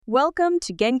Welcome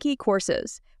to Genki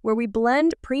Courses, where we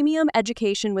blend premium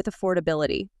education with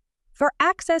affordability. For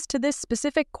access to this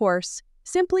specific course,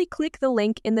 simply click the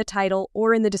link in the title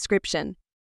or in the description.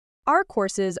 Our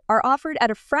courses are offered at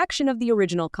a fraction of the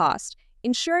original cost,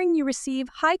 ensuring you receive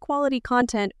high-quality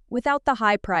content without the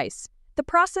high price. The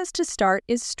process to start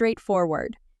is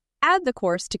straightforward. Add the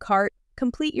course to cart,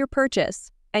 complete your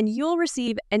purchase, and you'll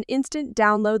receive an instant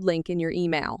download link in your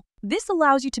email. This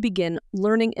allows you to begin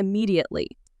learning immediately.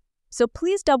 So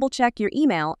please double-check your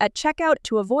email at checkout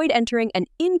to avoid entering an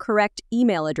incorrect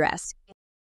email address.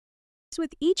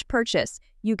 With each purchase,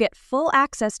 you get full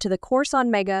access to the course on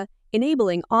Mega,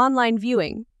 enabling online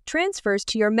viewing, transfers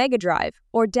to your Mega Drive,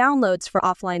 or downloads for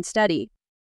offline study.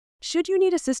 Should you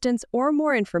need assistance or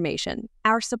more information,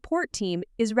 our support team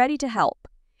is ready to help.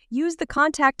 Use the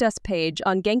Contact Us page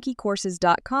on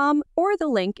GenkiCourses.com or the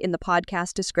link in the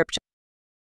podcast description.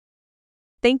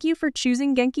 Thank you for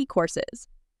choosing Genki Courses.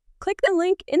 Click the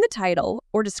link in the title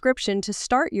or description to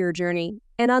start your journey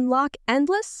and unlock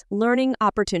endless learning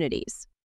opportunities.